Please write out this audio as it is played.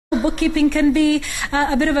bookkeeping can be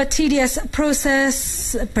a bit of a tedious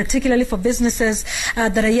process, particularly for businesses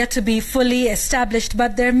that are yet to be fully established.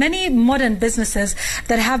 But there are many modern businesses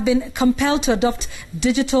that have been compelled to adopt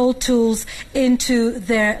digital tools into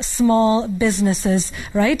their small businesses,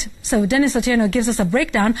 right? So Dennis Otieno gives us a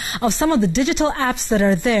breakdown of some of the digital apps that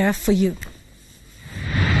are there for you.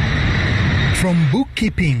 From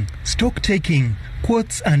bookkeeping, stock taking,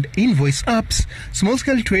 quotes and invoice apps,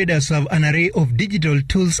 small-scale traders have an array of digital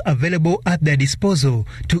tools available at their disposal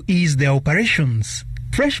to ease their operations.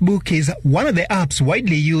 FreshBook is one of the apps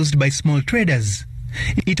widely used by small traders.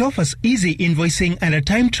 It offers easy invoicing and a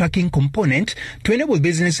time tracking component to enable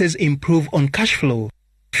businesses improve on cash flow.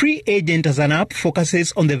 Free Agent as an app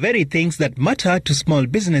focuses on the very things that matter to small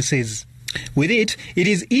businesses. With it, it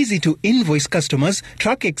is easy to invoice customers,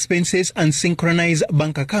 track expenses, and synchronize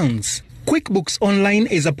bank accounts. QuickBooks Online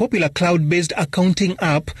is a popular cloud-based accounting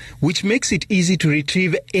app which makes it easy to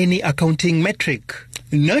retrieve any accounting metric.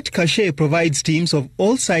 NetCache provides teams of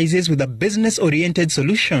all sizes with a business-oriented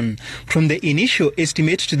solution, from the initial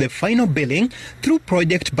estimate to the final billing, through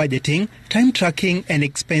project budgeting, time tracking, and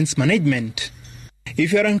expense management.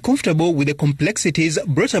 If you are uncomfortable with the complexities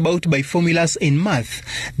brought about by formulas in math,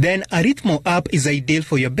 then Arithmo app is ideal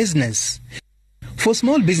for your business. For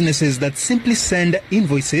small businesses that simply send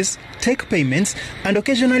invoices, take payments, and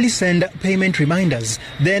occasionally send payment reminders,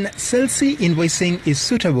 then Celsi invoicing is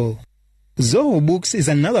suitable. Zoho Books is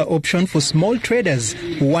another option for small traders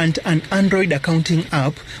who want an Android accounting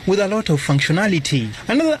app with a lot of functionality.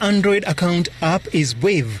 Another Android account app is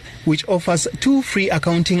Wave, which offers 2 free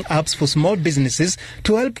accounting apps for small businesses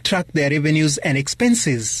to help track their revenues and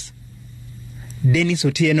expenses. Dennis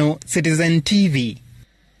Otieno, Citizen TV.